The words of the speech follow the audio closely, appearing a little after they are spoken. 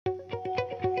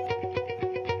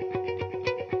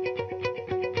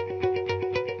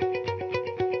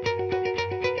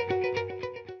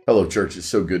Hello, church. It's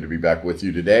so good to be back with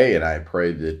you today, and I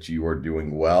pray that you are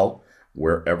doing well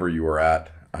wherever you are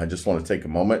at. I just want to take a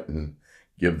moment and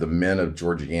give the men of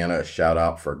Georgianna a shout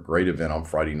out for a great event on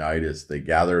Friday night as they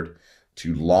gathered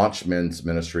to launch men's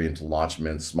ministry and to launch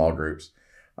men's small groups.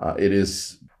 It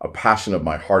is a passion of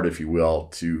my heart, if you will,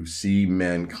 to see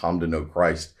men come to know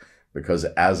Christ, because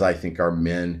as I think our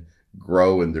men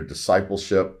grow in their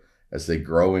discipleship, as they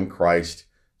grow in Christ,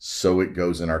 so it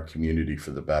goes in our community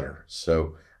for the better.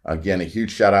 So again, a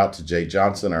huge shout out to Jay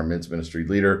Johnson, our men's ministry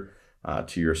leader,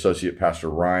 to your associate pastor,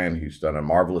 Ryan, who's done a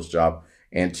marvelous job,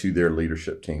 and to their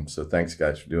leadership team. So thanks,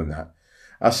 guys, for doing that.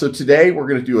 So today we're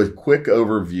going to do a quick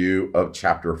overview of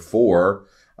chapter 4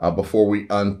 before we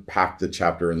unpack the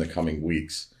chapter in the coming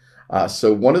weeks.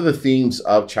 So one of the themes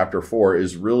of chapter 4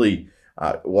 is really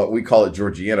what we call at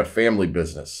Georgianna family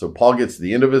business. So Paul gets to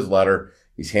the end of his letter.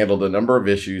 He's handled a number of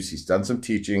issues. He's done some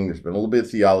teaching. There's been a little bit of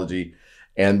theology.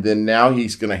 And then now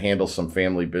he's going to handle some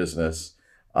family business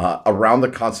around the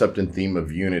concept and theme of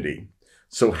unity.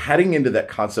 So heading into that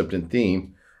concept and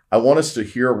theme, I want us to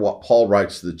hear what Paul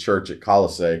writes to the church at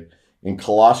Colossae in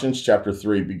Colossians chapter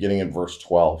 3, beginning in verse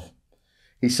 12.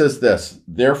 He says this,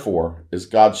 "Therefore, as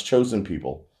God's chosen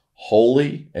people,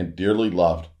 holy and dearly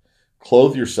loved,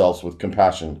 clothe yourselves with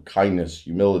compassion, kindness,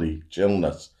 humility,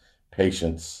 gentleness,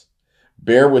 patience.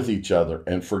 Bear with each other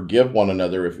and forgive one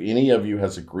another. If any of you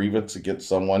has a grievance against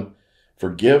someone,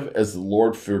 forgive as the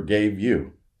Lord forgave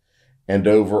you. And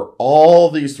over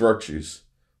all these virtues,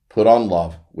 put on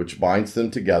love, which binds them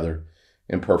together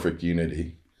in perfect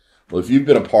unity." Well, if you've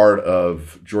been a part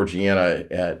of Georgianna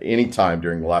at any time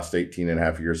during the last 18 and a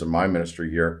half years of my ministry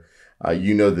here,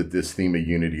 you know that this theme of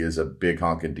unity is a big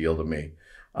honking deal to me.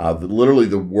 Literally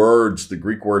the words, the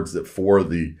Greek words that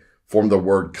form the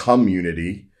word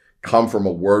community, come from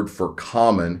a word for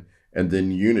common and then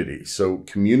unity. So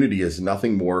community is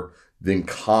nothing more than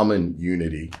common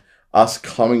unity, us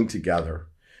coming together.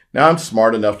 Now, I'm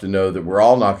smart enough to know that we're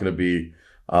all not going to be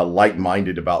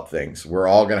like-minded about things. We're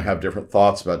all going to have different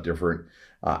thoughts about different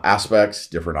aspects,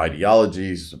 different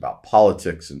ideologies, about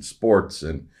politics and sports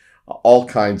and all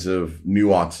kinds of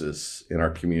nuances in our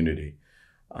community.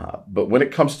 But when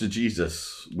it comes to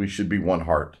Jesus, we should be one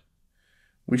heart.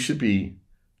 We should be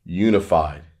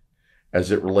unified as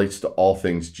it relates to all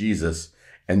things Jesus,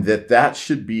 and that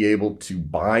should be able to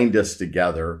bind us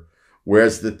together,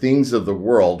 whereas the things of the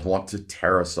world want to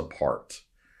tear us apart.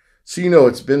 So,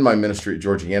 it's been my ministry at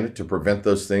Georgianna to prevent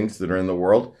those things that are in the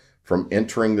world from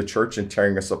entering the church and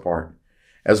tearing us apart.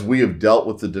 As we have dealt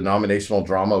with the denominational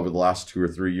drama over the last 2 or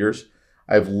 3 years,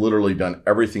 I've literally done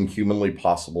everything humanly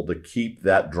possible to keep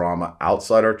that drama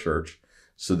outside our church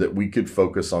so that we could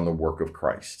focus on the work of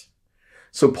Christ.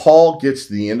 So Paul gets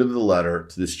to the end of the letter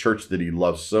to this church that he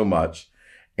loves so much,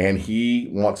 and he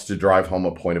wants to drive home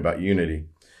a point about unity.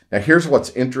 Now, here's what's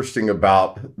interesting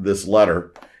about this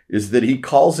letter is that he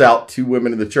calls out 2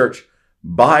 women in the church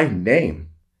by name.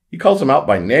 He calls them out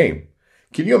by name.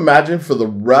 Can you imagine for the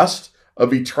rest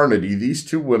of eternity, these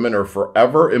 2 women are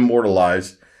forever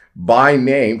immortalized by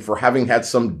name for having had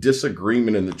some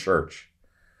disagreement in the church?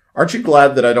 Aren't you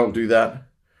glad that I don't do that?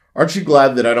 Aren't you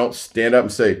glad that I don't stand up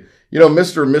and say,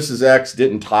 Mr. and Mrs. X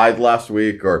didn't tithe last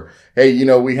week, or, hey,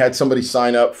 we had somebody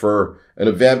sign up for an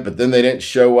event, but then they didn't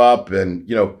show up. And,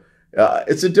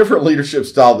 it's a different leadership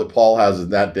style that Paul has in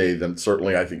that day than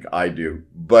certainly I think I do.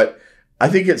 But I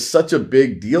think it's such a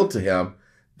big deal to him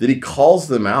that he calls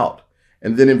them out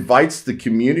and then invites the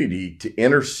community to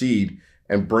intercede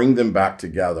and bring them back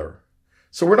together.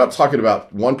 So we're not talking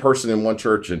about one person in one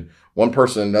church and one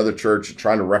person in another church and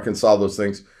trying to reconcile those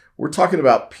things. We're talking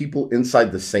about people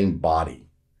inside the same body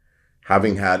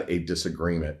having had a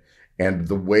disagreement, and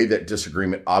the way that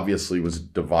disagreement obviously was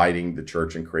dividing the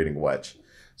church and creating wedge.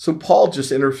 So Paul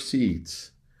just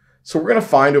intercedes. So we're going to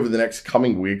find over the next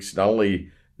coming weeks, not only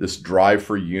this drive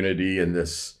for unity and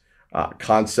this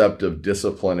concept of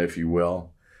discipline, if you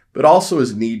will, but also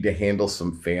his need to handle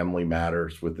some family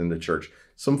matters within the church,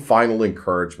 some final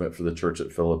encouragement for the church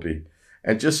at Philippi.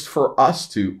 And just for us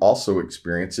to also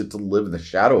experience it, to live in the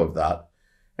shadow of that,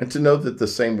 and to know that the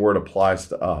same word applies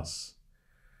to us.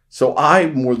 So I,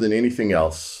 more than anything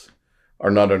else, are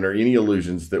not under any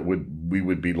illusions that we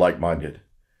would be like-minded.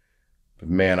 But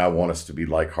man, I want us to be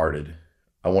like-hearted.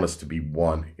 I want us to be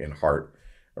one in heart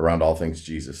around all things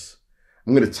Jesus.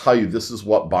 I'm going to tell you, this is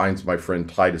what binds my friend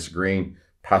Titus Green,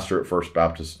 pastor at First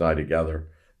Baptist, and I together.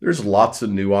 There's lots of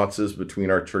nuances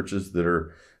between our churches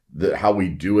that how we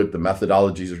do it, the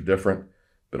methodologies are different.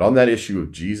 But on that issue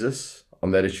of Jesus,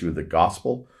 on that issue of the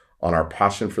gospel, on our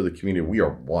passion for the community, we are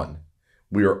one.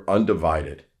 We are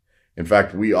undivided. In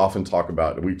fact, we often talk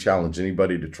about, we challenge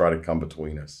anybody to try to come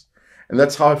between us. And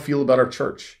that's how I feel about our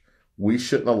church. We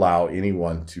shouldn't allow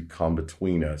anyone to come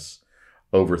between us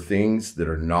over things that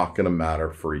are not going to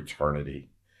matter for eternity.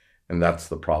 And that's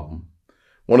the problem.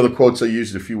 One of the quotes I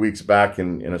used a few weeks back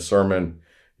in a sermon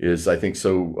is, I think,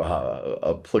 so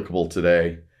applicable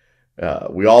today.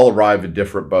 We all arrive in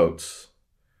different boats,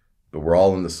 but we're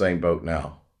all in the same boat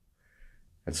now.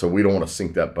 And so we don't want to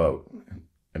sink that boat.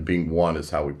 And being one is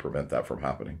how we prevent that from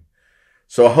happening.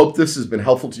 So I hope this has been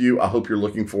helpful to you. I hope you're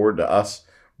looking forward to us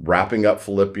wrapping up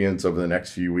Philippians over the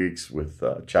next few weeks with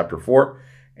chapter 4.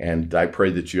 And I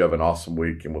pray that you have an awesome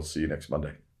week, and we'll see you next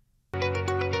Monday.